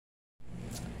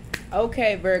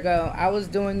Okay, Virgo, I was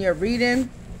doing your reading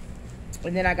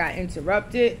and then I got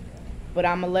interrupted, but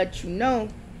I'm gonna let you know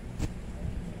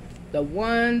the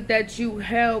one that you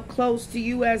held close to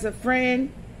you as a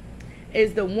friend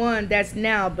is the one that's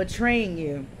now betraying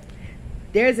you.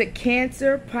 There's a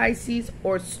Cancer, Pisces,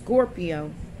 or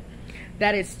Scorpio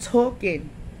that is talking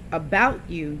about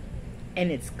you,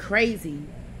 and it's crazy.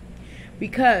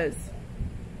 Because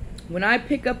when I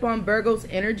pick up on Virgo's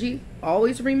energy,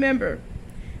 always remember,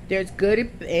 there's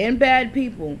good and bad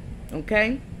people,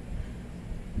 okay?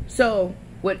 So,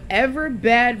 whatever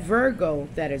bad Virgo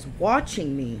that is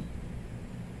watching me,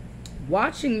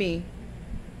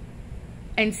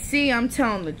 and see I'm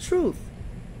telling the truth,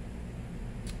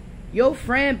 your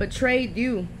friend betrayed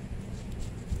you.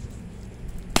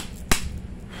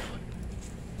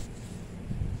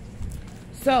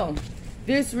 So,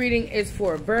 this reading is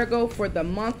for Virgo for the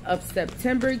month of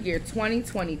September, year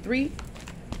 2023.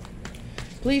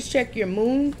 Please check your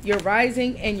moon, your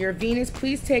rising, and your Venus.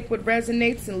 Please take what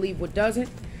resonates and leave what doesn't.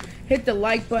 Hit the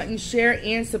like button, share,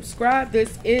 and subscribe.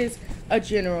 This is a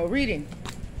general reading.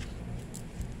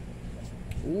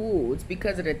 Ooh, it's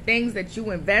because of the things that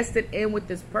you invested in with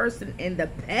this person in the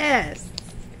past.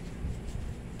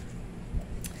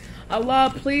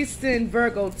 Allah, please send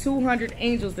Virgo 200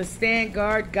 angels to stand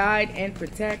guard, guide, and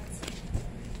protect.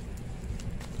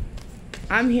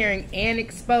 I'm hearing and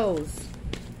expose.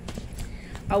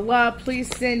 Allah,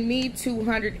 please send me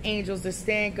 200 angels to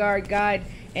stand guard, guide,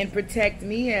 and protect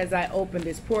me as I open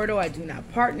this portal. I do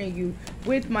not partner you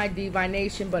with my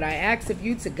divination, but I ask of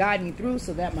you to guide me through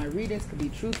so that my readings can be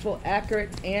truthful, accurate,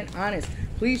 and honest.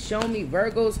 Please show me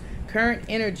Virgo's current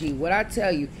energy. What I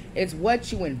tell you is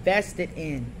what you invested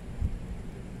in.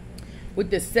 With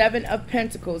the Seven of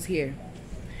Pentacles here.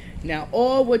 Now,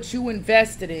 all what you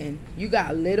invested in, you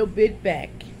got a little bit back.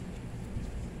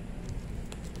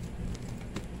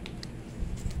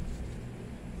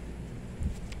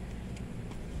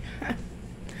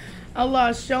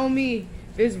 Allah, show me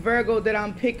this Virgo that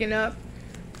I'm picking up.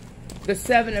 The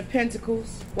Seven of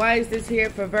Pentacles. Why is this here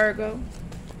for Virgo?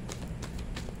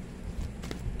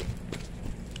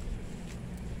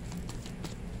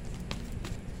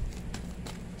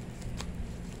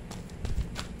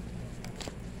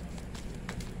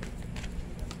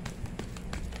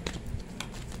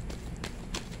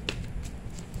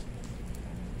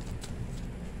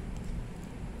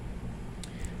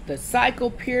 The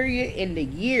cycle period in the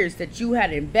years that you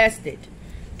had invested.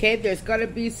 Okay, there's going to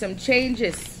be some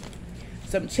changes.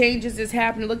 Some changes is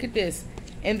happening. Look at this.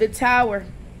 In the Tower.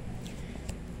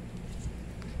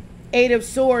 Eight of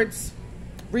Swords.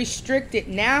 Restricted.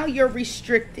 Now you're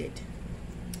restricted.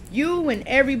 You and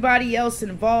everybody else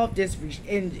involved is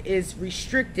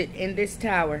restricted in this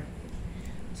Tower.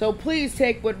 So please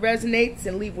take what resonates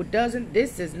and leave what doesn't.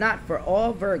 This is not for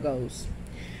all Virgos.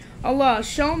 Allah,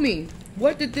 show me.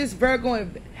 What did this Virgo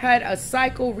had a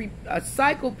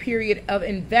cycle period of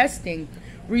investing,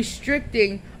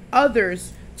 restricting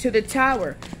others to the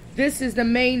Tower? This is the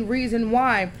main reason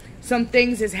why some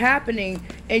things is happening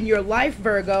in your life,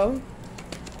 Virgo.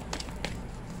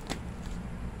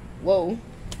 Whoa.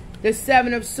 The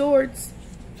Seven of Swords.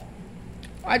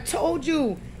 I told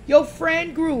you, your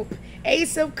friend group,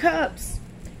 Ace of Cups.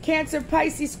 Cancer,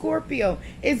 Pisces, Scorpio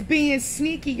is being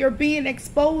sneaky. You're being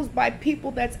exposed by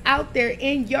people that's out there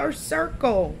in your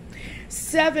circle.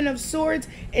 Seven of Swords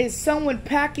is someone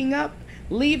packing up,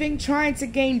 leaving, trying to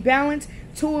gain balance.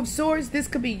 Two of Swords, this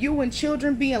could be you and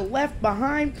children being left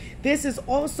behind. This is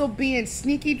also being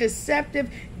sneaky,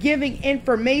 deceptive, giving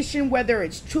information, whether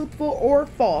it's truthful or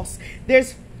false.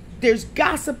 There's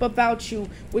gossip about you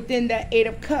within that Eight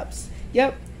of Cups.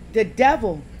 Yep, the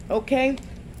devil, okay?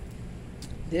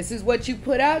 This is what you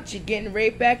put out, you're getting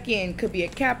right back in. Could be a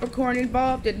Capricorn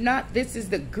involved or not. This is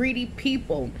the greedy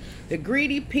people. The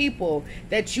greedy people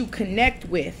that you connect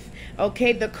with.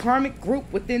 Okay, the karmic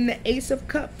group within the Ace of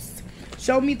Cups.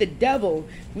 Show me the devil.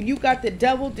 When you got the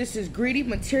devil, this is greedy,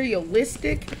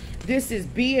 materialistic. This is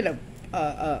being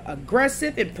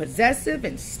aggressive and possessive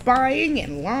and spying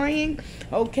and lying.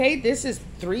 Okay, this is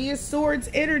Three of Swords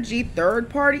energy, third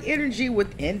party energy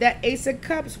within that Ace of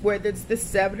Cups, where it's the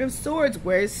Seven of Swords,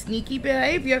 where it's sneaky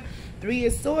behavior. Three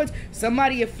of Swords,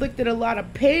 somebody inflicted a lot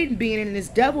of pain being in this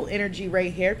devil energy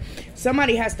right here.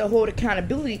 Somebody has to hold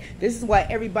accountability. This is why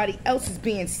everybody else is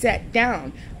being set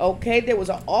down. Okay, there was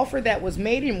an offer that was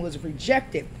made and was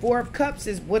rejected. Four of Cups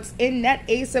is what's in that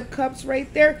Ace of Cups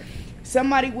right there.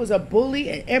 Somebody was a bully,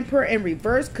 an emperor in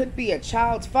reverse, could be a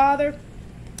child's father.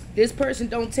 This person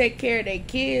don't take care of their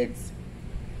kids.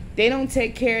 They don't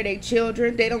take care of their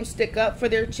children. They don't stick up for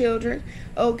their children.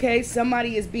 Okay,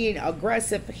 somebody is being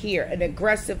aggressive here, an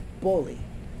aggressive bully.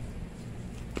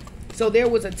 So there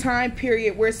was a time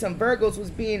period where some Virgos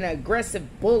was being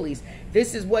aggressive bullies.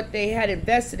 This is what they had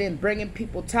invested in, bringing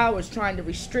people towers, trying to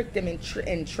restrict them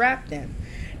and trap them.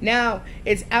 Now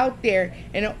it's out there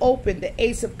in the open. The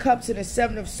Ace of Cups and the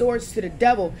Seven of Swords to the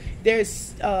Devil.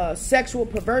 There's sexual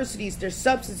perversities. There's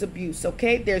substance abuse.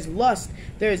 Okay, there's lust.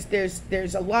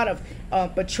 There's a lot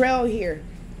of betrayal here.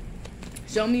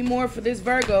 Show me more for this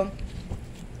Virgo.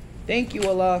 Thank you,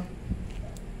 Allah.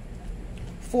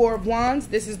 Four of Wands.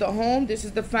 This is the home. This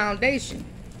is the foundation.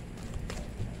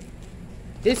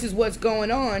 This is what's going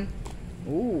on.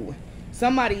 Ooh.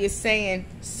 Somebody is saying,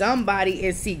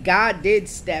 see, God did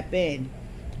step in.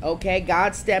 Okay,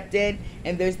 God stepped in,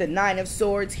 and there's the Nine of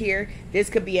Swords here. This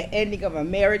could be an ending of a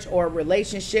marriage or a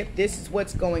relationship. This is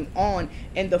what's going on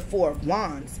in the Four of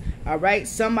Wands. All right,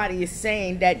 somebody is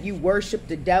saying that you worship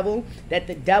the devil, that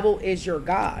the devil is your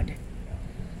God.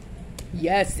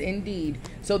 Yes, indeed.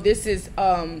 So this is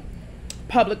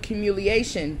public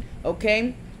humiliation,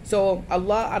 okay? So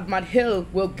Allah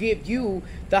Al-Madhil will give you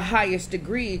the highest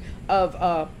degree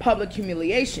of public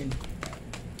humiliation.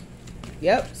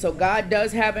 Yep, so God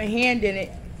does have a hand in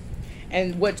it.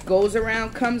 And what goes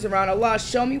around comes around. Allah,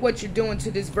 show me what you're doing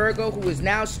to this Virgo who is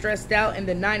now stressed out in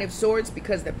the Nine of Swords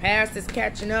because the past is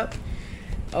catching up.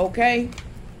 Okay?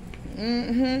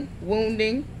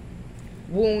 Wounding.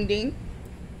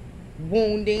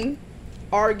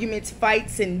 Arguments,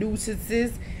 fights, and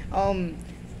nuisances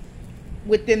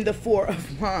within the Four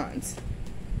of Wands.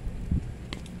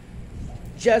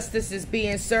 Justice is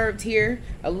being served here.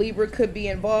 A Libra could be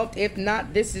involved. If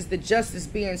not, this is the justice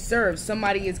being served.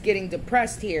 Somebody is getting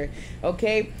depressed here,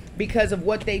 okay, because of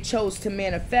what they chose to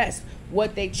manifest.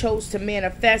 What they chose to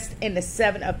manifest in the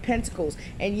Seven of Pentacles.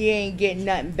 And you ain't getting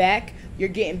nothing back. You're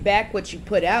getting back what you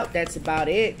put out. That's about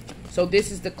it. So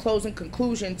this is the closing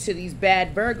conclusion to these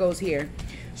bad Virgos here.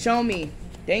 Show me.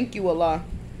 Thank you, Allah.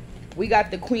 We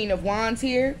got the Queen of Wands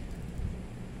here.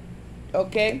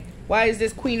 Okay. Why is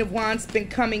this Queen of Wands been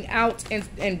coming out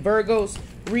in Virgo's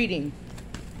reading?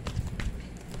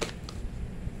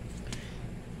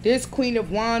 This Queen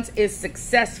of Wands is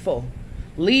successful.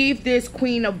 Leave this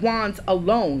Queen of Wands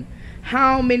alone.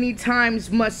 How many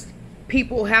times must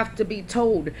people have to be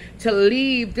told to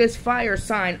leave this fire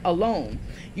sign alone?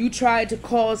 You tried to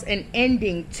cause an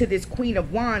ending to this Queen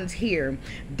of Wands here.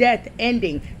 Death,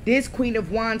 ending. This Queen of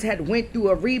Wands had went through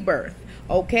a rebirth.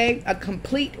 Okay? A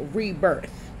complete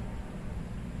rebirth.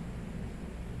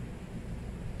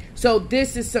 So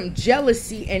this is some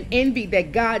jealousy and envy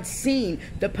that God's seen.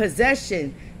 The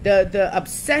possession, the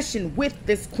obsession with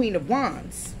this Queen of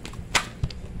Wands.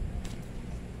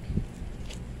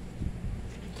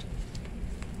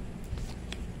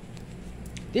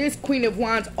 This Queen of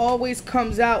Wands always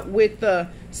comes out with the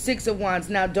Six of Wands.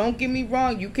 Now, don't get me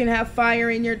wrong. You can have fire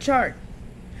in your chart.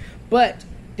 But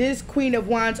this Queen of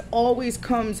Wands always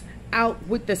comes out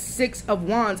with the Six of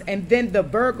Wands. And then the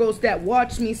Virgos that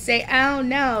watch me say, oh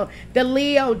no, the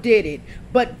Leo did it.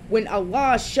 But when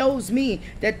Allah shows me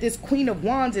that this Queen of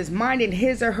Wands is minding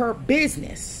his or her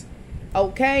business,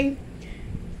 okay,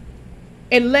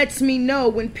 it lets me know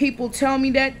when people tell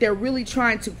me that they're really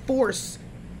trying to force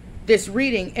this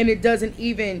reading and it doesn't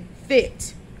even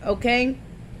fit. Okay,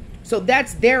 so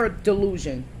that's their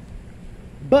delusion.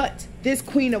 But this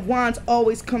Queen of Wands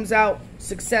always comes out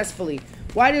successfully.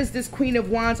 Why does this Queen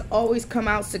of Wands always come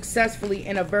out successfully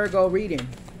in a Virgo reading?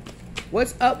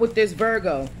 What's up with this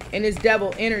Virgo and this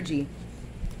devil energy?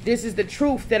 This is the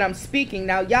truth that I'm speaking.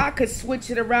 Now, y'all could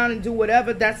switch it around and do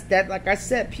whatever. That's that. Like I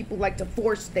said, people like to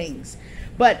force things.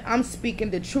 But I'm speaking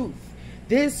the truth.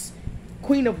 This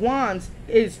Queen of Wands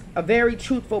is a very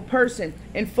truthful person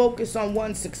and focused on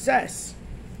one's success.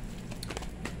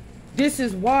 This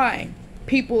is why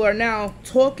people are now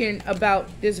talking about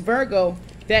this Virgo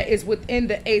that is within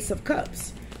the Ace of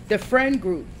Cups, the friend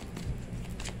group.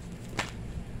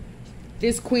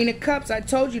 This Queen of Cups, I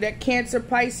told you that Cancer,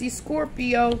 Pisces,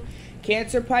 Scorpio.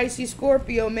 Cancer, Pisces,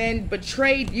 Scorpio, man,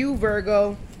 betrayed you,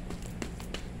 Virgo.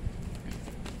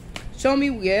 Show me,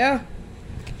 yeah.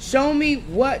 Show me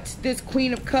what this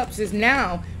Queen of Cups is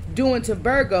now doing to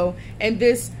Virgo. And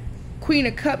this Queen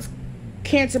of Cups,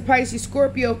 Cancer, Pisces,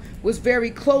 Scorpio, was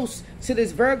very close to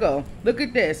this Virgo. Look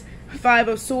at this. Five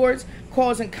of Swords,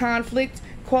 causing conflict,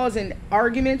 causing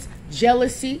arguments,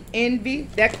 jealousy, envy.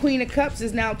 That Queen of Cups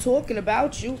is now talking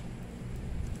about you.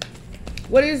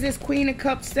 What is this Queen of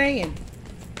Cups saying?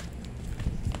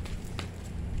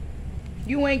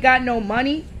 You ain't got no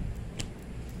money.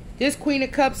 This Queen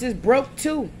of Cups is broke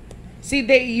too. See,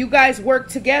 you guys work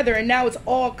together and now it's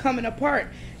all coming apart.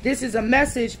 This is a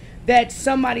message that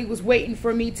somebody was waiting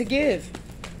for me to give.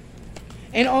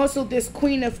 And also this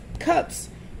Queen of Cups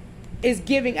is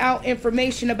giving out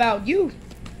information about you.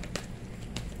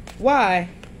 Why?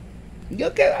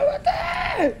 Look at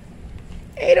that.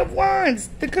 8 of Wands.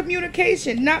 The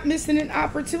communication. Not missing an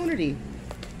opportunity.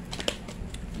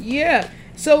 Yeah.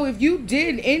 So if you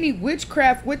did any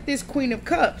witchcraft with this Queen of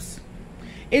Cups,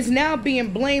 it's now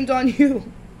being blamed on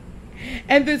you.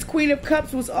 And this Queen of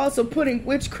Cups was also putting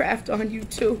witchcraft on you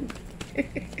too.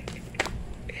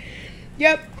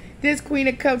 Yep. This Queen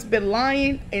of Cups been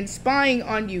lying and spying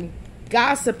on you,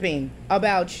 gossiping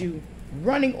about you,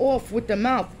 running off with the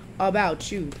mouth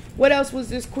about you. What else was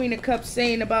this Queen of Cups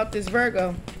saying about this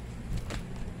Virgo?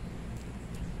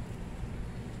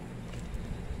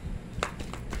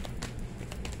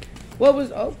 What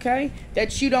was, okay,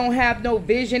 that you don't have no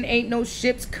vision, ain't no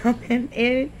ships coming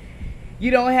in. You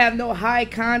don't have no high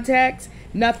contacts.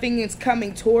 Nothing is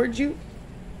coming towards you.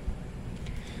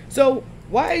 So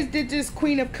why did this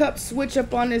Queen of Cups switch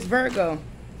up on this Virgo?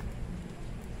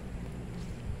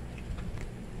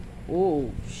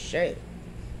 Oh, shit.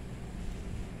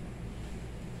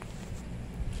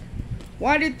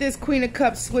 Why did this Queen of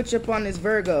Cups switch up on this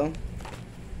Virgo?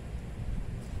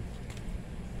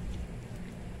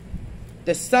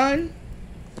 The Sun?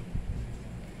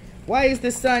 Why is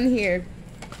the Sun here?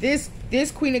 This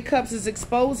Queen of Cups is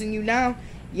exposing you now.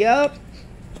 Yup.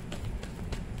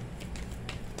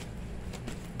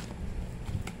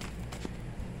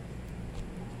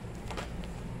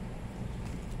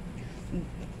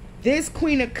 This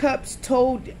Queen of Cups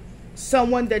told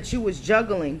someone that you was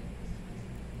juggling.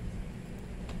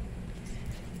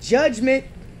 Judgment.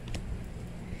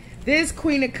 This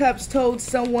Queen of Cups told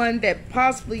someone that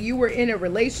possibly you were in a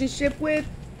relationship with,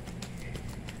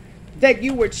 that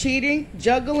you were cheating,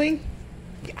 juggling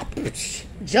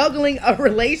a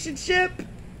relationship.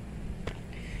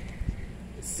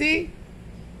 See?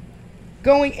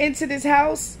 Going into this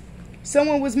house,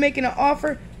 someone was making an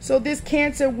offer, so this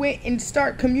Cancer went and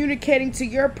start communicating to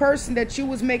your person that you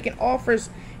was making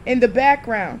offers in the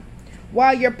background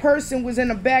while your person was in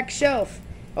a back shelf.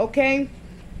 Okay?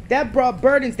 That brought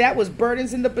burdens. That was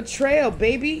burdens in the betrayal,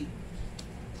 baby.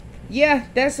 Yeah,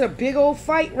 that's a big old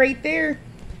fight right there.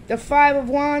 The 5 of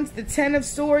Wands, the 10 of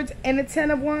Swords, and the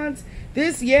 10 of Wands.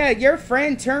 This, yeah, your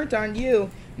friend turned on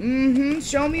you.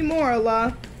 Show me more,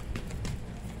 Allah.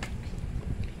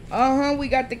 We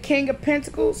got the King of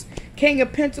Pentacles. King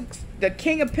of Pentacles. The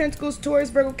King of Pentacles, Taurus,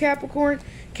 Virgo, Capricorn,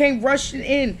 came rushing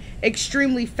in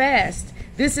extremely fast.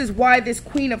 This is why this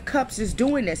Queen of Cups is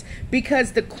doing this.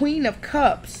 Because the Queen of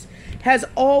Cups has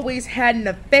always had an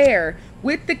affair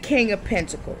with the King of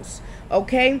Pentacles.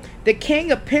 Okay? The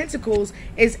King of Pentacles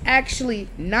is actually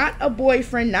not a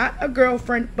boyfriend, not a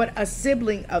girlfriend, but a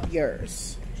sibling of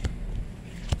yours.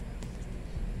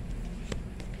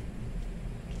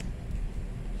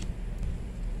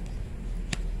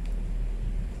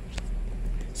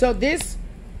 So this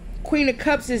Queen of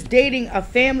Cups is dating a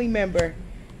family member.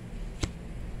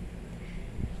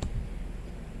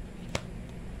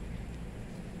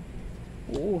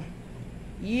 Ooh.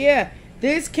 Yeah,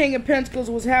 this King of Pentacles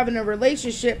was having a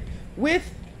relationship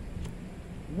with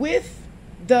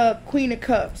the Queen of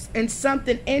Cups, and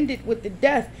something ended with the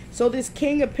death. So this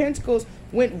King of Pentacles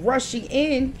went rushing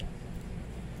in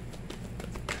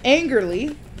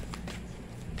angrily.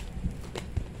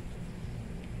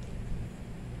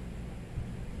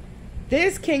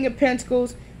 This King of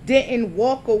Pentacles didn't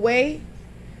walk away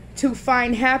to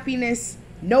find happiness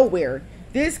nowhere.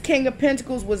 This King of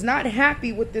Pentacles was not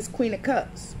happy with this Queen of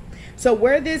Cups. So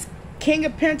where this King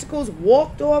of Pentacles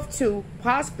walked off to,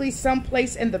 possibly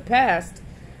someplace in the past,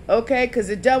 okay, because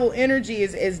the double energy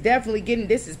is definitely getting,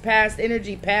 this is past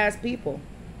energy, past people.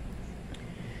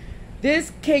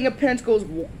 This King of Pentacles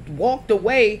walked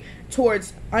away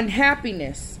towards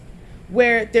unhappiness,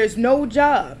 where there's no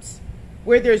jobs,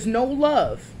 where there's no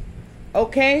love,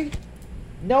 okay,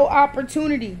 no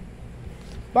opportunity.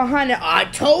 Behind it, I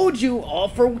told you,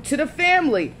 offer to the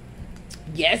family.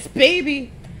 Yes,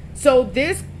 baby. So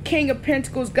this King of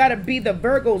Pentacles got to be the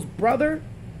Virgo's brother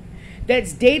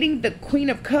that's dating the Queen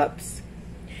of Cups,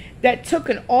 that took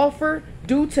an offer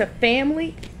due to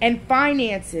family and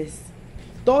finances.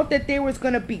 Thought that there was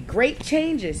going to be great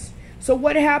changes. So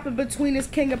what happened between this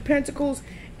King of Pentacles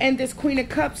and this Queen of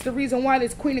Cups? The reason why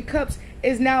this Queen of Cups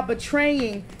is now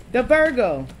betraying the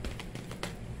Virgo.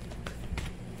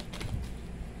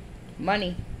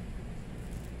 Money.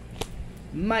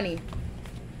 Money.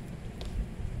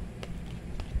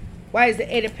 Why is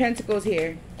the 8 of Pentacles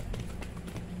here?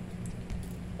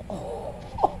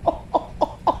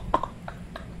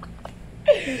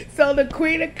 So the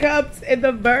Queen of Cups and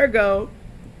the Virgo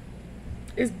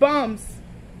is bums.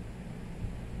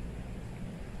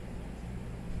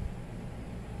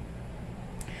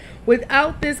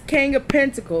 Without this King of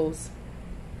Pentacles,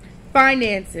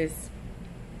 finances,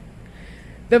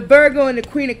 the Virgo and the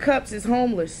Queen of Cups is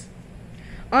homeless,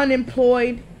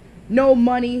 unemployed, no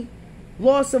money,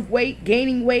 loss of weight,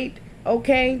 gaining weight,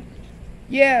 okay?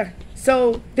 Yeah,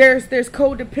 so there's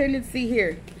codependency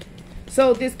here.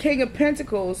 So this King of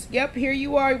Pentacles, yep, here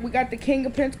you are. We got the King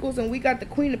of Pentacles and we got the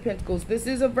Queen of Pentacles. This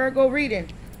is a Virgo reading,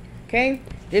 okay?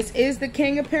 This is the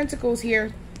King of Pentacles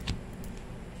here.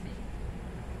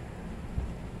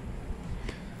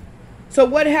 So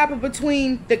what happened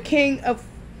between the King of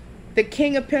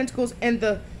Pentacles and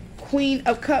the Queen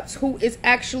of Cups, who is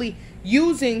actually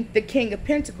using the King of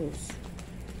Pentacles?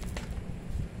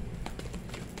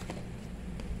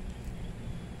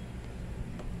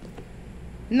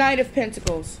 Knight of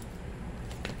Pentacles.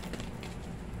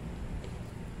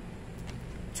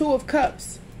 Two of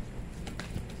Cups.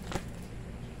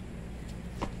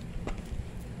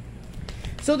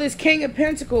 So this King of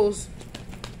Pentacles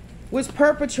was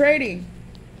perpetrating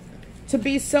to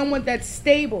be someone that's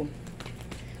stable,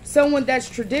 someone that's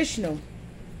traditional.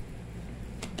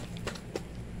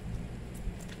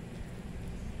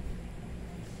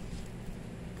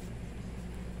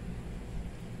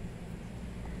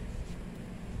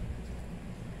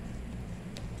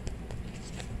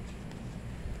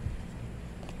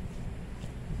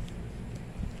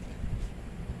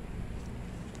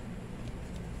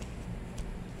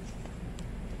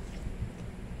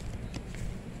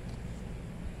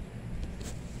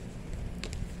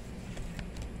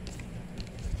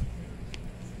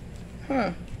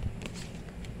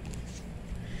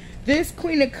 This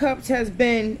Queen of Cups has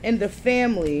been in the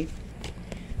family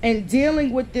and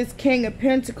dealing with this King of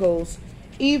Pentacles,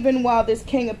 even while this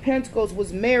King of Pentacles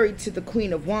was married to the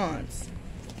Queen of Wands.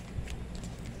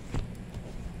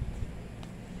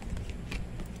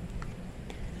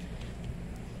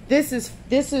 This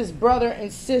is brother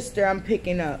and sister I'm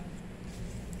picking up.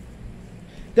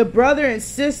 The brother and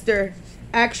sister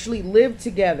actually live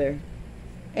together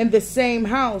in the same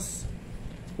house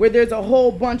where there's a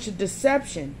whole bunch of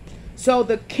deception. So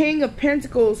the King of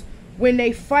Pentacles, when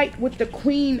they fight with the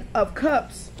Queen of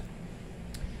Cups,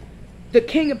 the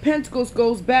King of Pentacles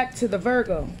goes back to the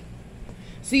Virgo.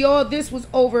 See, all this was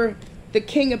over the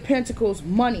King of Pentacles'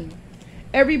 money.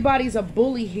 Everybody's a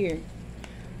bully here.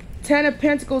 Ten of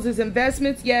Pentacles is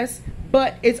investments, yes,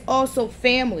 but it's also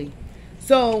family.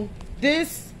 So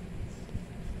this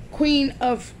Queen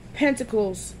of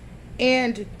Pentacles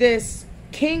and this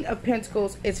King of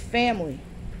Pentacles is family.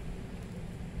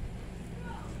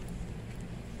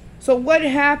 So what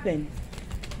happened?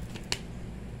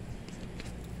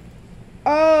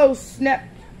 Oh, snap.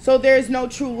 So there's no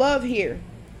true love here.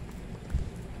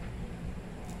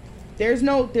 There's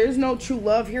no true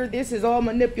love here. This is all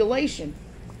manipulation.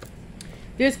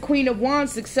 This Queen of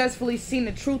Wands successfully seen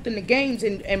the truth in the games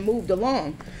and moved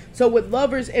along. So with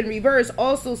lovers in reverse,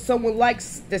 also someone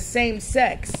likes the same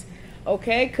sex.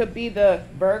 Okay, could be the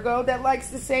Virgo that likes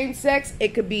the same sex.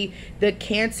 It could be the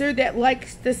Cancer that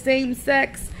likes the same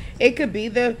sex. It could be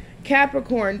the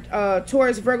Capricorn,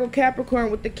 Taurus, Virgo,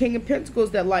 Capricorn with the King of Pentacles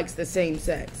that likes the same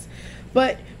sex.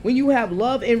 But when you have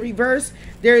love in reverse,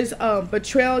 there's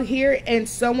betrayal here and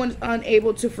someone's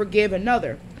unable to forgive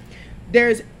another.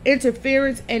 There's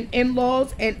interference and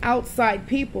in-laws and outside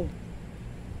people.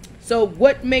 So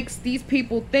what makes these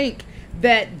people think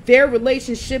that their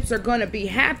relationships are going to be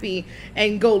happy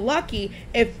and go lucky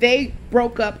if they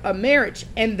broke up a marriage?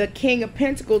 And the King of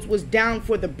Pentacles was down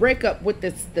for the breakup with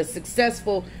the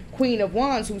successful Queen of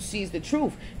Wands who sees the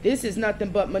truth. This is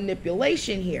nothing but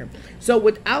manipulation here. So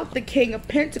without the King of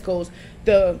Pentacles,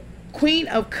 the Queen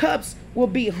of Cups will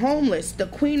be homeless. The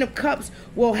Queen of Cups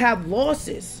will have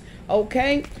losses.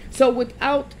 Okay, so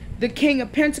without the King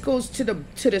of Pentacles to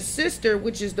the sister,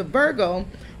 which is the Virgo,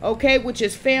 okay, which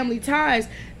is family ties,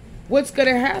 what's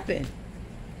gonna happen?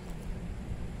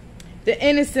 The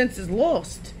innocence is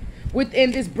lost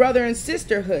within this brother and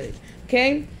sisterhood.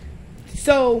 Okay,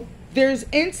 so there's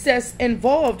incest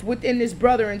involved within this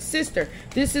brother and sister.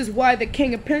 This is why the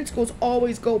King of Pentacles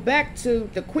always go back to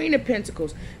the Queen of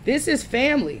Pentacles. This is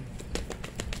family.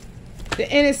 The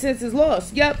innocence is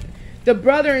lost. Yep. The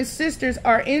brother and sisters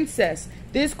are incest.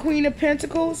 This Queen of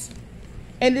Pentacles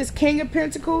and this King of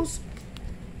Pentacles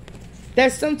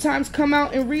that sometimes come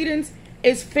out in readings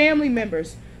is family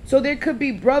members. So there could be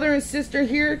brother and sister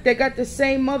here that got the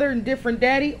same mother and different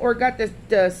daddy, or got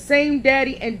the same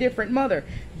daddy and different mother.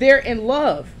 They're in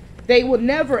love. They will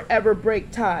never ever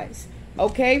break ties.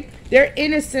 Okay? Their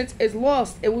innocence is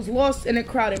lost. It was lost in a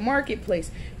crowded marketplace.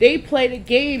 They played a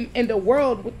game in the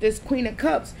world with this Queen of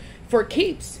Cups for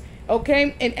keeps.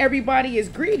 Okay, and everybody is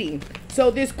greedy.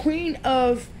 So this Queen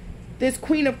of this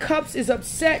Queen of Cups is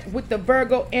upset with the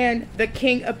Virgo and the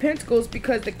King of Pentacles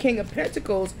because the King of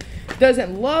Pentacles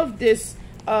doesn't love this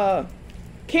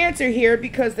Cancer here,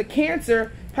 because the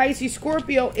Cancer, Pisces,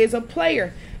 Scorpio is a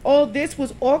player. All this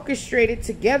was orchestrated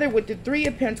together with the Three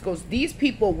of Pentacles. These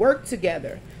people work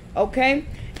together, okay?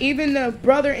 Even the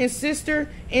brother and sister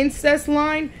incest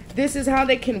line, this is how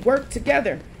they can work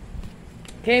together.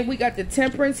 Okay, we got the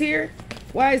Temperance here.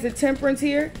 Why is the Temperance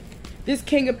here? This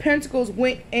King of Pentacles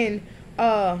went and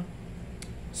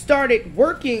started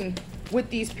working with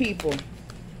these people.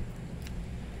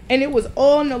 And it was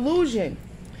all an illusion.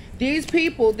 These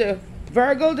people, the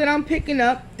Virgo that I'm picking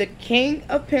up, the King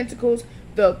of Pentacles,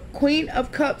 the Queen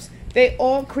of Cups, they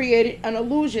all created an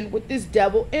illusion with this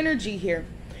devil energy here.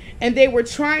 And they were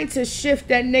trying to shift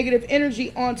that negative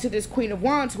energy onto this Queen of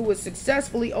Wands, who was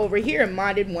successfully over here and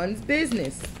minded one's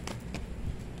business.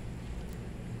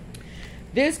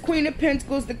 This Queen of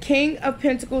Pentacles, the King of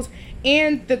Pentacles,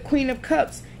 and the Queen of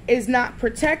Cups is not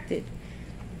protected.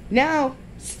 Now,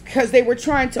 because they were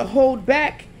trying to hold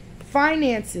back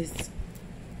finances.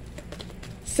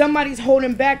 Somebody's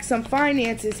holding back some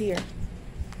finances here.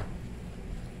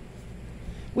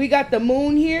 We got the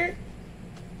Moon here.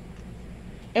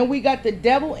 And we got the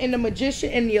Devil and the Magician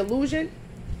and the Illusion.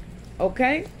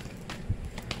 Okay.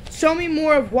 Show me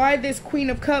more of why this Queen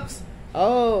of Cups.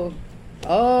 Oh.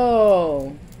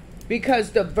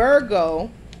 Because the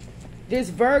Virgo, this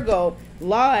Virgo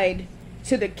lied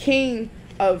to the King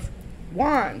of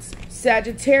Wands,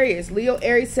 Sagittarius, Leo,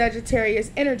 Aries,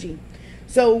 Sagittarius energy.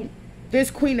 So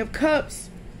this Queen of Cups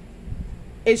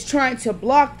is trying to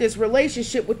block this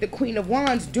relationship with the Queen of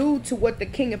Wands due to what the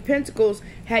King of Pentacles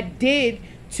had did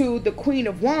to the Queen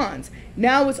of Wands.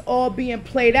 Now it's all being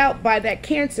played out by that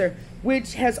Cancer,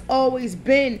 which has always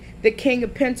been the King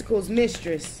of Pentacles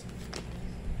mistress.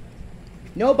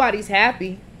 Nobody's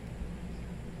happy.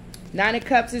 Nine of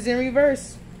Cups is in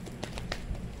reverse.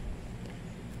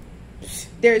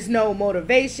 There's no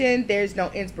motivation, there's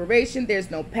no inspiration, there's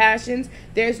no passions,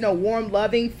 there's no warm,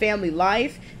 loving family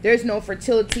life, there's no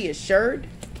fertility assured.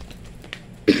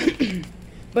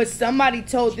 But somebody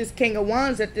told this King of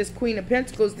Wands that this Queen of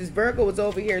Pentacles, this Virgo, was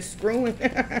over here screwing.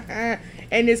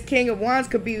 And this King of Wands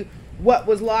could be what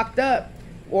was locked up,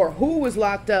 or who was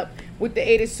locked up with the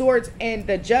Eight of Swords and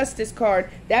the Justice card.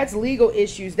 That's legal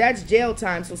issues, that's jail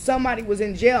time. So somebody was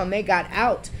in jail and they got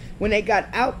out. When they got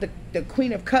out, the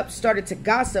Queen of Cups started to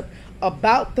gossip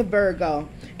about the Virgo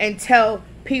and tell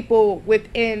people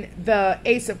within the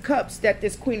Ace of Cups that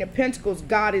this Queen of Pentacles,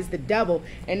 God is the devil,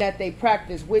 and that they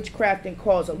practice witchcraft and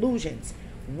cause illusions.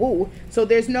 Woo. So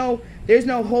there's no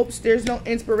hopes, there's no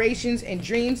inspirations and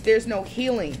dreams, there's no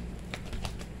healing.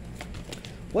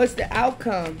 What's the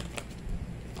outcome?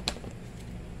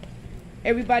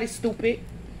 Everybody's stupid.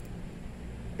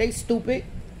 They stupid.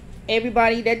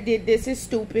 Everybody that did this is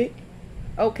stupid.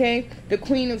 Okay? The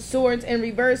Queen of Swords in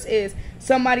reverse is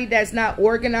somebody that's not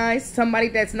organized, somebody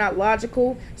that's not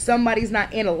logical, somebody's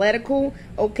not analytical.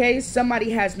 Okay?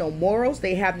 Somebody has no morals,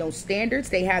 they have no standards,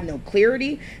 they have no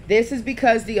clarity. This is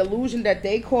because the illusion that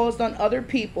they caused on other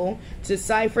people to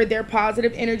cipher their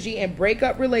positive energy and break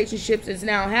up relationships is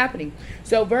now happening.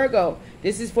 So Virgo,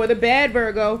 this is for the bad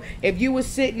Virgo. If you was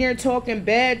sitting there talking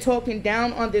bad, talking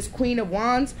down on this Queen of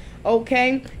Wands,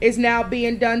 okay, is now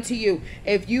being done to you.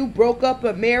 If you broke up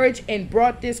a marriage and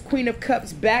brought this Queen of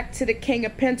Cups back to the King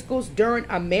of Pentacles during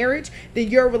a marriage, then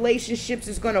your relationships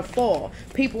is going to fall.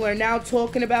 People are now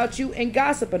talking about you and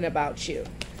gossiping about you.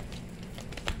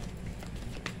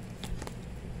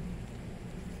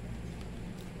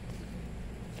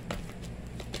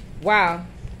 Wow.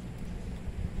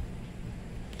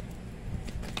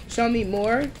 Show me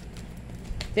more.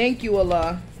 Thank you,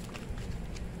 Allah.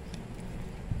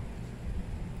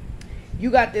 You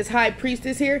got this High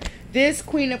Priestess here. This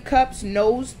Queen of Cups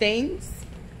knows things.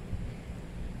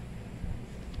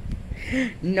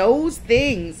 Knows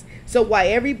things. So while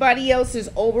everybody else is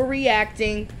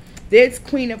overreacting, this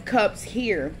Queen of Cups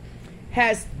here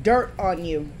has dirt on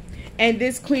you. And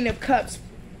this Queen of Cups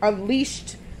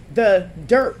unleashed the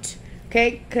dirt.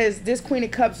 Okay, because this Queen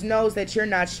of Cups knows that you're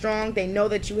not strong. They know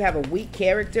that you have a weak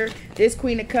character. This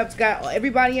Queen of Cups got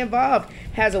everybody involved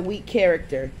has a weak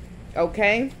character.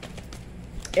 Okay?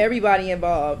 Everybody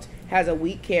involved has a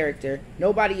weak character.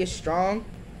 Nobody is strong.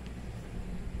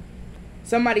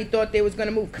 Somebody thought they was going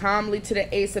to move calmly to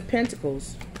the Ace of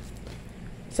Pentacles.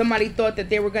 Somebody thought that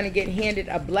they were going to get handed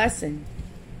a blessing.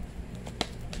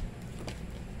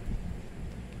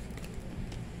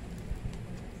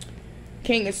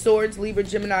 King of Swords, Libra,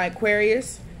 Gemini,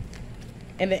 Aquarius.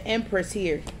 And the Empress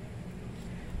here.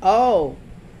 Oh.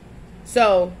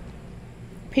 So,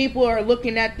 people are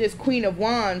looking at this Queen of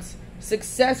Wands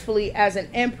successfully as an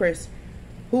empress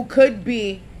who could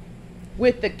be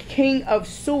with the King of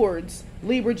Swords,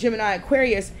 Libra, Gemini,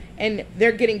 Aquarius, and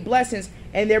they're getting blessings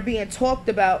and they're being talked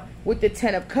about with the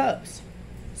Ten of Cups.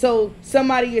 So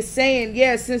somebody is saying,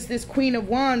 yeah, since this Queen of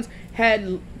Wands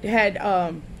had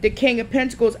the King of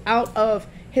Pentacles out of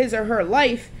his or her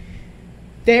life,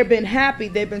 they've been happy,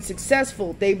 they've been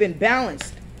successful, they've been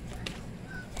balanced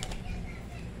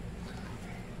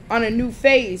on a new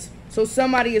phase. So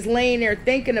somebody is laying there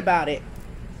thinking about it.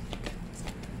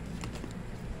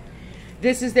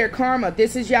 This is their karma.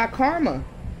 This is your karma.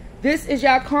 This is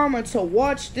your karma to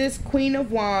watch this Queen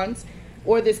of Wands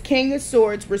or this King of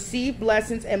Swords receive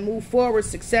blessings and move forward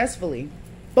successfully.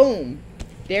 Boom.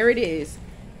 There it is.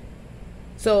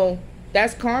 So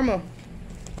that's karma.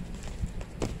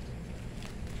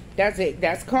 That's it.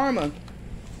 That's karma.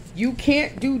 You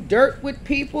can't do dirt with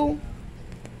people.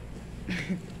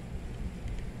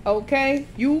 Okay?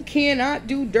 You cannot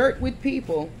do dirt with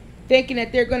people thinking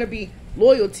that they're going to be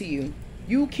loyal to you.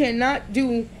 You cannot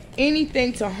do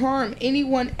anything to harm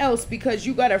anyone else because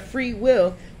you got a free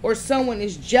will or someone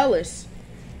is jealous.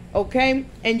 Okay?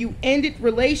 And you ended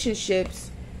relationships.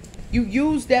 You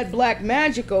used that black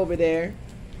magic over there.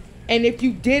 And if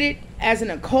you did it as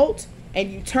an occult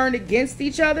and you turned against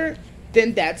each other,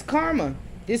 then that's karma.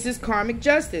 This is karmic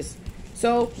justice.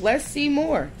 So let's see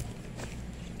more.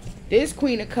 This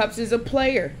Queen of Cups is a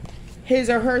player, his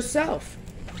or herself.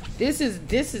 This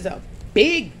is a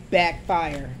big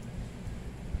backfire.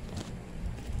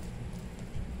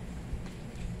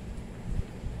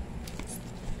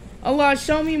 Allah,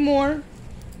 show me more.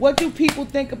 What do people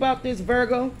think about this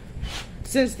Virgo?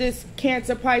 Since this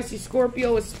Cancer, Pisces,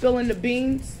 Scorpio is spilling the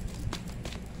beans.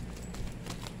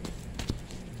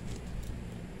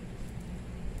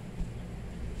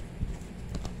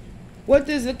 What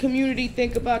does the community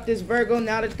think about this Virgo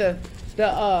now that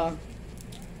the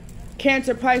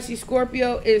Cancer, Pisces,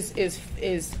 Scorpio is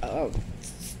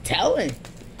telling?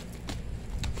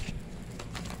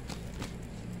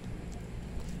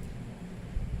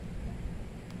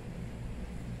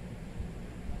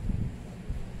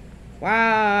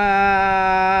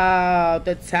 Wow,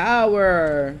 the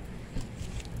Tower.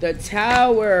 The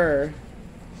Tower.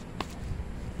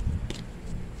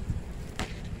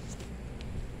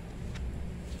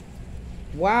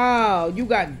 Wow, you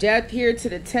got death here to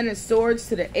the Ten of Swords,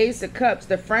 to the Ace of Cups.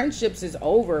 The friendships is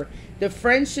over. The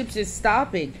friendships is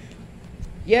stopping.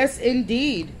 Yes,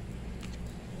 indeed.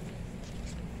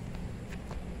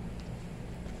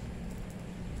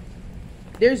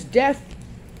 There's death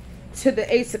to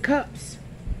the Ace of Cups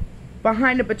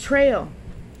behind a betrayal.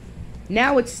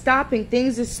 Now it's stopping.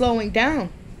 Things are slowing down.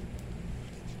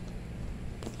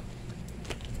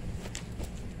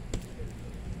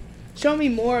 Show me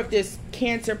more of this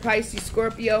Cancer, Pisces,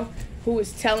 Scorpio who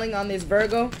is telling on this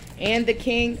Virgo and the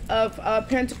King of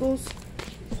Pentacles.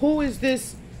 Who is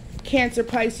this Cancer,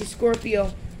 Pisces,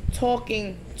 Scorpio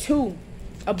talking to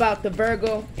about the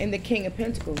Virgo and the King of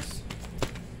Pentacles?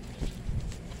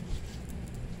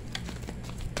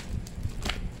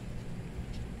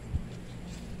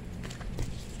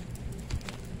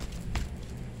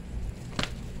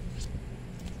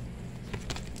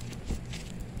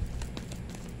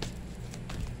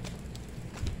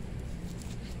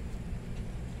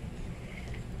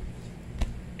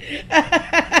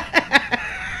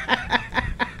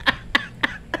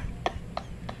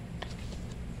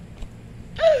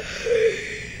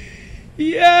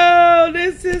 Yo,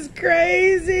 this is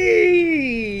crazy.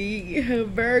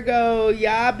 Virgo,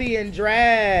 y'all being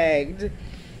dragged.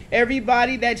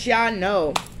 Everybody that y'all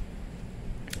know.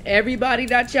 Everybody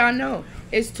that y'all know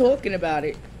is talking about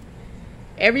it.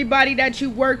 Everybody that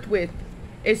you worked with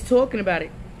is talking about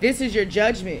it. This is your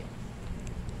judgment.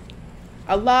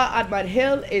 Allah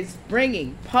Al-Madhil is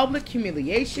bringing public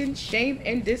humiliation, shame,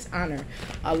 and dishonor.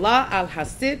 Allah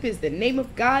Al-Hasib is the name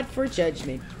of God for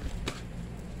judgment.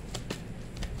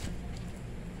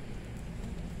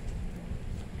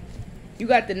 You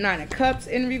got the Nine of Cups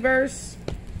in reverse.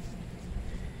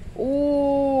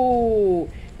 Ooh,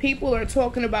 people are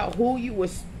talking about who you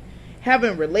was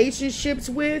having relationships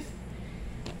with.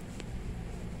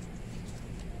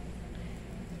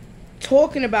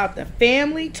 Talking about the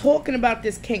family, talking about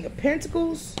this King of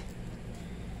Pentacles.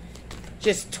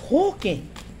 Just talking.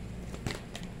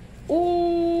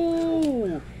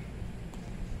 Ooh.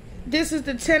 This is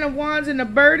the Ten of Wands and the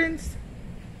burdens.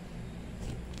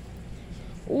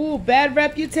 Ooh, bad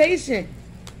reputation.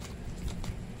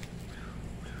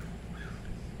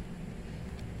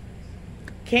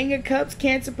 King of Cups,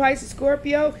 Cancer, Pisces,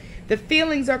 Scorpio. The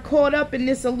feelings are caught up in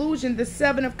this illusion, the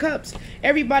Seven of Cups.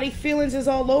 Everybody's feelings is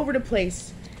all over the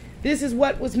place. This is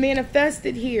what was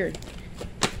manifested here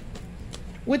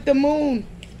with the moon.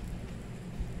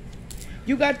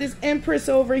 You got this Empress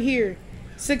over here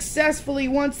successfully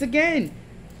once again.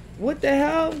 What the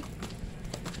hell?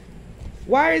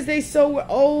 Why is they so...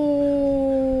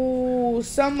 Oh,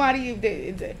 somebody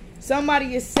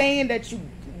is saying that you...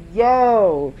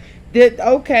 Yo.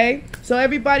 Okay. So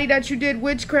everybody that you did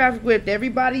witchcraft with,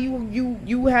 everybody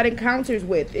you had encounters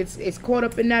with, it's caught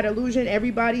up in that illusion.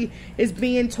 Everybody is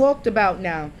being talked about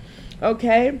now.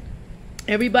 Okay?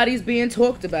 Everybody's being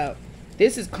talked about.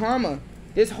 This is karma.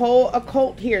 This whole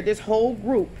occult here, this whole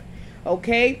group,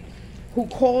 okay, who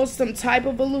caused some type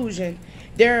of illusion.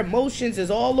 Their emotions is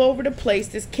all over the place.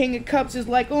 This King of Cups is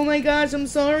like, oh my gosh, I'm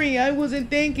sorry, I wasn't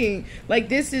thinking. Like,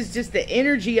 this is just the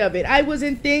energy of it. I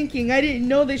wasn't thinking. I didn't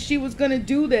know that she was going to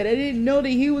do that. I didn't know that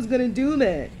he was going to do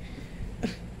that.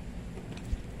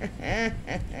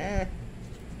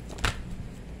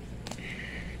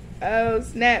 Oh,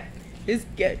 snap. This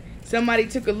good. Somebody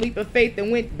took a leap of faith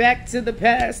and went back to the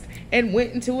past and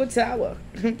went into a tower.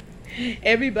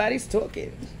 Everybody's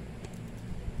talking.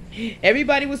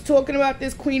 Everybody was talking about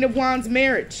this Queen of Wands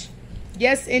marriage.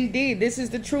 Yes, indeed. This is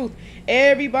the truth.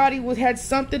 Everybody had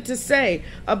something to say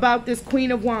about this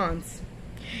Queen of Wands.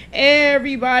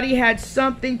 Everybody had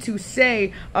something to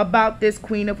say about this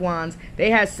Queen of Wands. They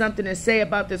had something to say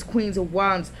about this Queen of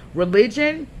Wands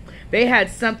religion. They had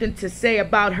something to say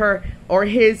about her or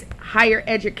his higher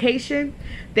education.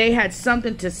 They had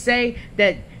something to say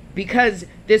that because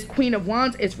this Queen of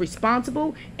Wands is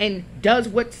responsible and does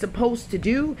what's supposed to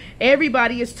do,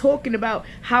 everybody is talking about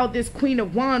how this Queen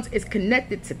of Wands is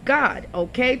connected to God,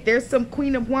 okay? There's some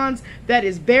Queen of Wands that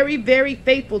is very, very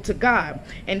faithful to God,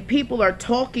 and people are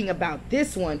talking about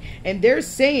this one, and they're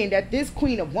saying that this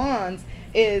Queen of Wands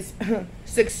is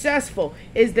successful,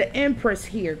 is the Empress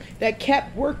here that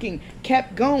kept working,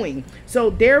 kept going. So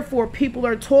therefore people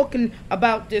are talking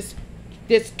about this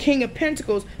King of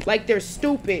Pentacles like they're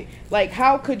stupid. Like,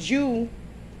 how could you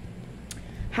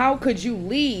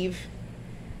leave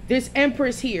this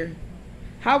Empress here?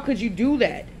 How could you do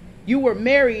that? You were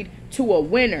married to a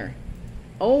winner.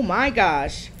 Oh my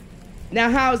gosh. Now,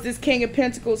 how is this King of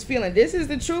Pentacles feeling? This is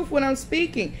the truth when I'm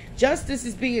speaking. Justice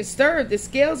is being stirred. The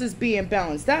scales is being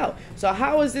balanced out. So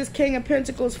how is this King of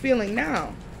Pentacles feeling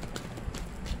now?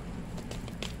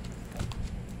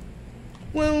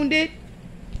 Wounded.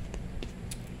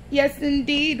 Yes,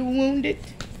 indeed, wounded.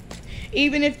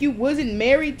 Even if you wasn't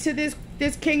married to this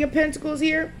King of Pentacles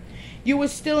here, you were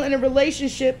still in a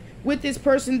relationship with this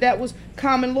person that was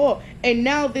common law. And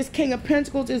now this King of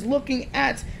Pentacles is looking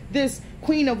at this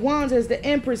Queen of Wands as the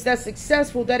Empress that's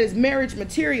successful, that is marriage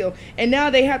material. And now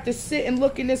they have to sit and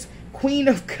look in this Queen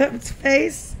of Cups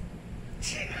face.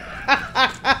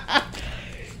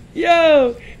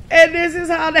 Yo, and this is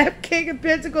how that King of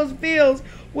Pentacles feels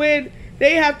when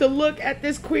they have to look at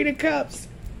this Queen of Cups.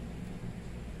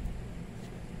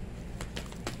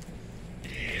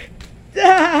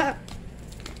 They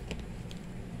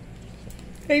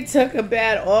took a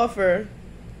bad offer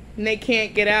and they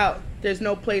can't get out. There's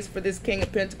no place for this King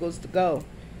of Pentacles to go.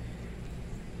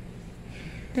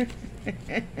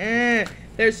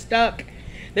 They're stuck.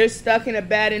 They're stuck in a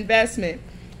bad investment.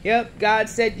 Yep, God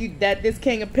said that this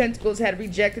King of Pentacles had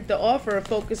rejected the offer and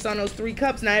focused on those 3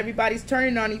 cups. Now everybody's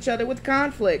turning on each other with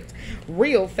conflict.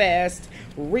 Real fast.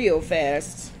 Real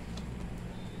fast.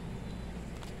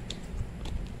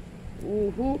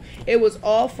 Ooh-hoo. It was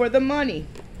all for the money.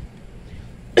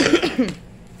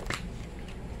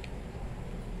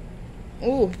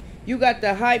 Ooh, you got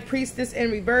the High Priestess in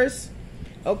reverse.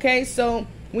 Okay, so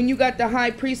when you got the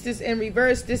High Priestess in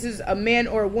reverse, this is a man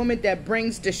or a woman that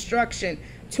brings destruction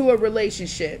to a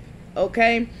relationship.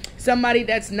 Okay, somebody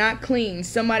that's not clean,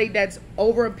 somebody that's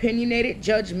over opinionated,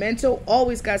 judgmental,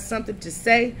 always got something to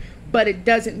say, but it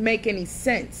doesn't make any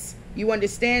sense. You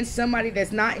understand? Somebody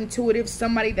that's not intuitive,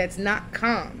 somebody that's not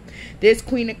calm. This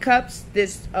Queen of Cups,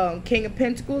 this King of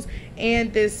Pentacles,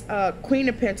 and this Queen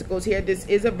of Pentacles here, this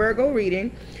is a Virgo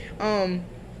reading,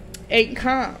 ain't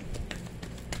calm.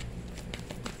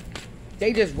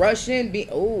 They just rush in,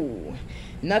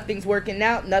 nothing's working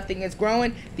out, nothing is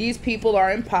growing. These people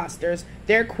are imposters.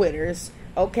 They're quitters.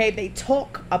 Okay, they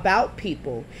talk about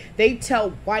people. They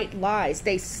tell white lies.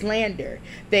 They slander.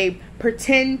 They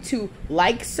pretend to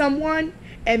like someone,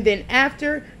 and then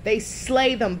after, they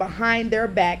slay them behind their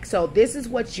back. So this is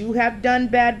what you have done,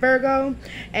 Bad Virgo,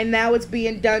 and now it's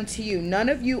being done to you. None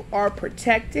of you are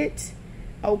protected.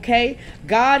 Okay,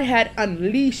 God had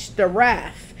unleashed the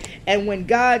wrath, and when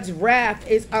God's wrath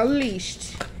is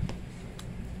unleashed,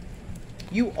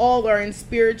 you all are in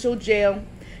spiritual jail.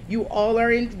 You all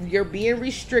are you're being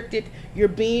restricted. You're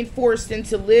being forced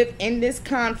into live in this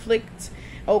conflict.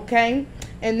 Okay?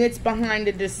 And it's behind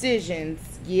the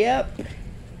decisions. Yep.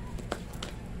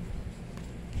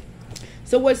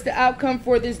 So what's the outcome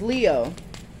for this Leo?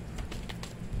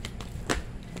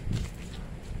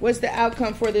 What's the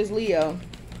outcome for this Leo?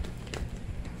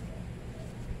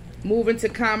 Moving to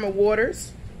calmer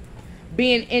waters.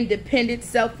 Being independent,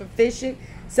 self-sufficient,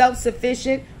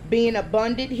 being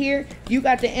abundant here. You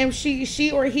got the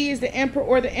she or he is the emperor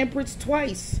or the empress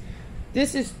twice.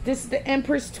 This is the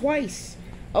empress twice.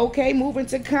 Okay, moving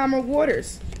to calmer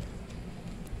waters.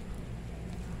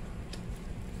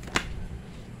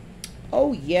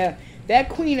 Oh yeah, that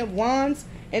Queen of Wands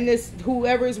and this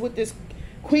whoever is with this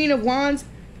Queen of Wands.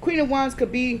 Queen of Wands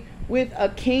could be with a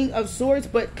King of Swords,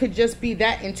 but could just be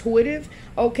that intuitive.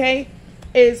 Okay,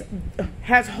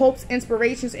 has hopes,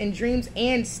 inspirations, and dreams,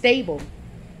 and stable.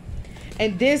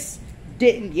 And this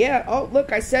didn't. Yeah. Oh,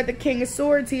 look, I said the King of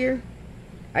Swords here.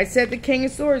 I said the King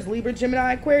of Swords, Libra,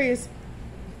 Gemini, Aquarius.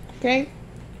 Okay,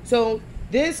 so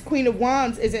this Queen of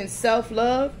Wands is in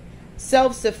self-love,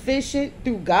 self-sufficient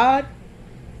through God.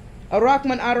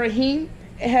 Ar-Rahman Ar-Rahim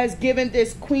has given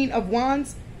this Queen of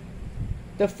Wands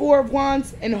the Four of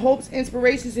Wands and hopes,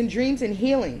 inspirations, and dreams, and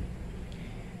healing.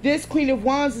 This Queen of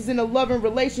Wands is in a loving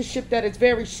relationship that is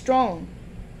very strong.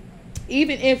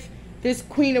 Even if this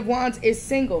Queen of Wands is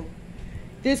single,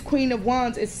 this Queen of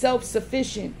Wands is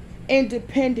self-sufficient,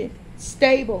 independent,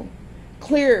 stable,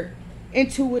 clear,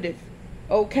 intuitive.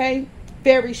 Okay?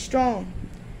 Very strong.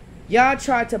 Y'all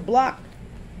tried to block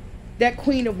that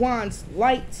Queen of Wands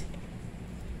light.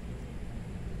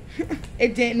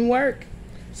 It didn't work.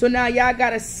 So now y'all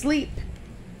got to sleep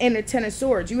in the Ten of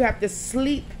Swords. You have to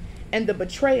sleep in the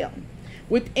betrayal.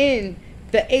 Within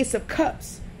the Ace of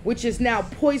Cups, which is now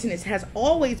poisonous, has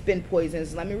always been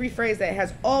poisonous. Let me rephrase that. It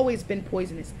has always been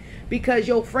poisonous. Because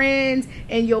your friends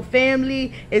and your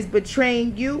family is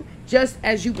betraying you just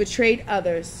as you betrayed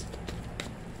others.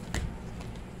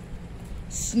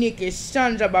 Sneaky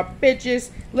sons of a bitches.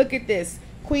 Look at this.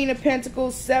 Queen of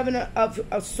Pentacles, Seven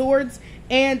of Swords,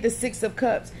 and the Six of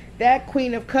Cups. That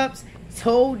Queen of Cups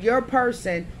told your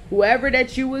person, whoever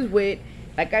that you was with,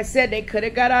 like I said, they could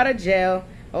have got out of jail,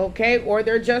 okay, or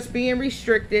they're just being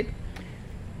restricted.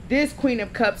 This Queen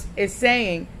of Cups is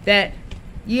saying that,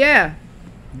 yeah,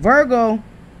 Virgo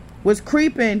was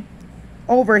creeping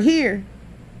over here.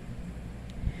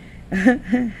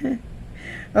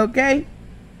 Okay?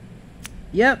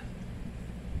 Yep.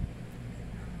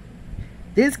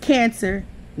 This Cancer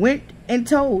went and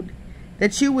told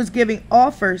that you was giving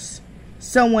offers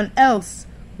someone else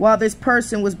while this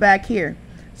person was back here.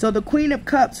 So the Queen of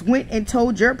Cups went and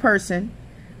told your person,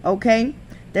 okay,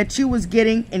 that you was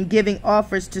getting and giving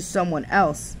offers to someone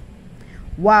else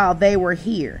while they were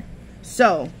here.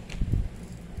 So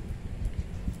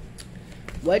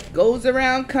what goes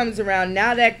around comes around.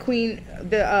 Now that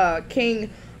King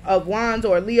of Wands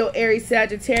or Leo, Aries,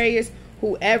 Sagittarius,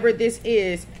 whoever this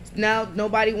is, now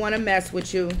nobody want to mess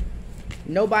with you.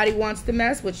 Nobody wants to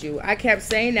mess with you. I kept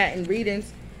saying that in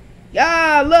readings.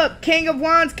 Yeah, look, King of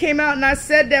Wands came out, and I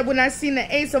said that when I seen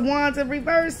the Ace of Wands in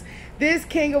reverse. This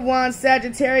King of Wands,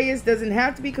 Sagittarius, doesn't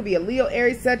have to be. Could be a Leo,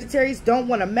 Aries, Sagittarius. Don't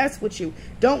want to mess with you.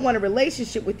 Don't want a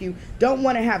relationship with you. Don't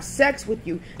want to have sex with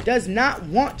you. Does not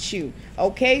want you.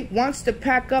 Okay? Wants to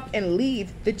pack up and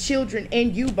leave the children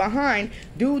and you behind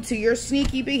due to your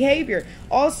sneaky behavior.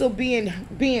 Also being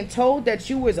told that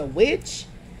you was a witch.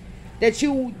 That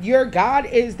your God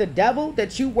is the devil.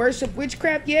 That you worship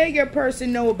witchcraft. Yeah, your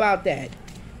person know about that.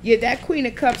 Yeah, that Queen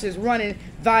of Cups is running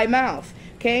thy mouth.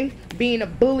 Okay, being a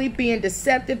bully, being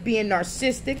deceptive, being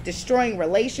narcissistic, destroying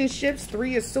relationships.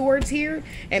 Three of Swords here.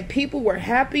 And people were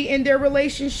happy in their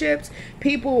relationships.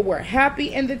 People were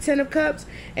happy in the Ten of Cups.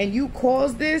 And you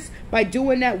caused this by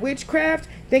doing that witchcraft,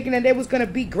 thinking that there was going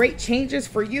to be great changes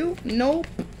for you. Nope.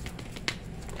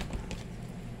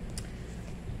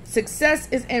 Success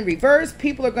is in reverse.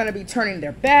 People are going to be turning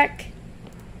their back.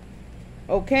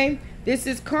 Okay, this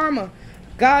is karma.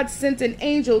 God sent an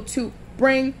angel to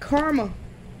bring karma.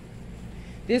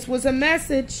 This was a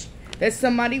message that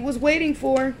somebody was waiting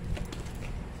for.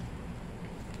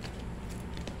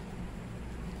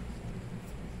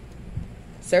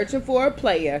 Searching for a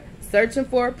player. Searching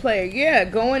for a player. Yeah,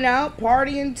 going out,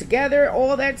 partying together,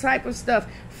 all that type of stuff.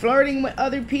 Flirting with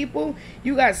other people.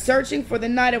 You got searching for the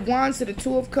Knight of Wands to the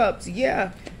Two of Cups.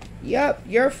 Yeah. Yep,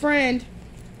 your friend.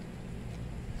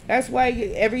 That's why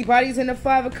everybody's in the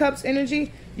Five of Cups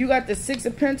energy. You got the Six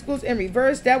of Pentacles in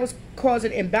reverse. That was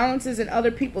causing imbalances in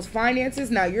other people's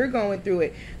finances. Now you're going through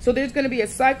it. So there's going to be a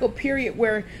cycle period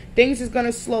where things is going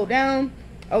to slow down.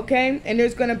 Okay? And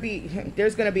there's gonna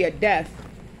be a death.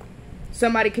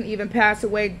 Somebody can even pass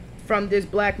away from this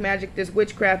black magic, this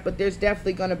witchcraft, but there's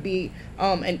definitely gonna be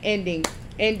an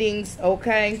endings.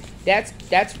 Okay,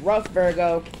 that's rough,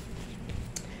 Virgo.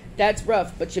 That's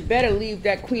rough, but you better leave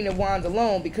that Queen of Wands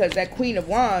alone, because that Queen of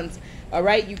Wands, all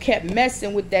right, you kept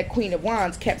messing with that Queen of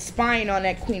Wands, kept spying on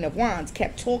that Queen of Wands,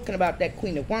 kept talking about that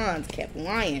Queen of Wands, kept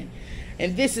lying.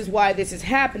 And this is why this is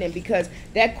happening, because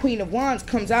that Queen of Wands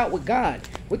comes out with God,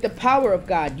 with the power of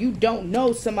God. You don't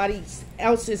know somebody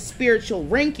else's spiritual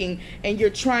ranking, and you're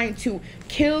trying to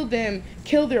kill them,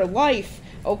 kill their life,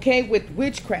 okay, with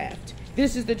witchcraft.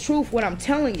 This is the truth, what I'm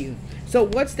telling you. So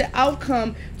what's the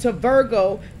outcome to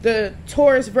Virgo, the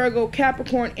Taurus, Virgo,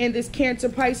 Capricorn, and this Cancer,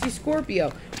 Pisces,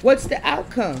 Scorpio? What's the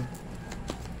outcome?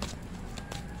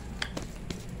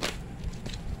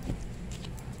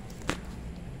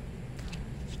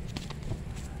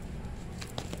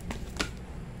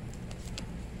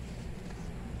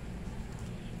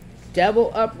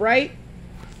 Devil upright,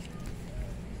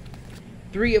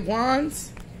 3 of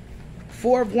Wands,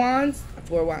 4 of Wands,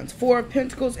 4 of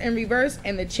Pentacles in reverse,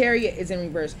 and the Chariot is in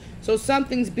reverse. So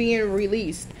something's being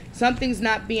released. Something's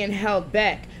not being held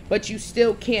back, but you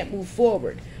still can't move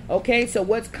forward. Okay, so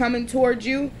what's coming towards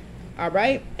you? All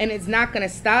right, and it's not going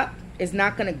to stop. It's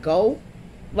not going to go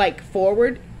like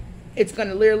forward. It's going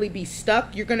to literally be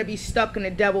stuck. You're going to be stuck in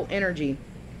the devil energy.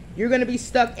 You're going to be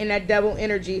stuck in that devil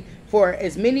energy for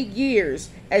as many years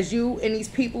as you and these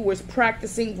people was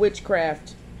practicing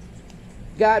witchcraft.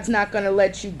 God's not going to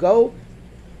let you go.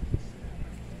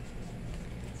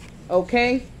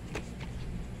 Okay?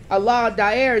 Allah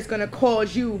Dair is going to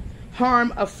cause you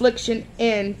harm, affliction,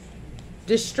 and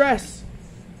distress,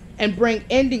 and bring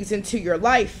endings into your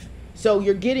life. So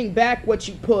you're getting back what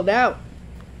you pulled out.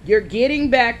 You're getting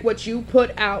back what you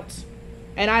put out.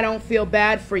 And I don't feel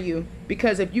bad for you,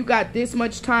 because if you got this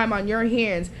much time on your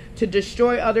hands to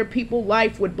destroy other people's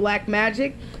life with black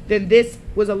magic, then this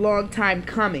was a long time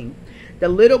coming. The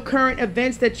little current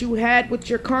events that you had with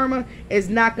your karma is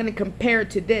not going to compare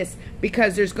to this,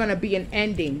 because there's going to be an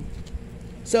ending.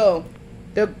 So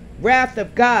the wrath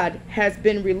of God has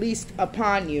been released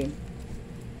upon you.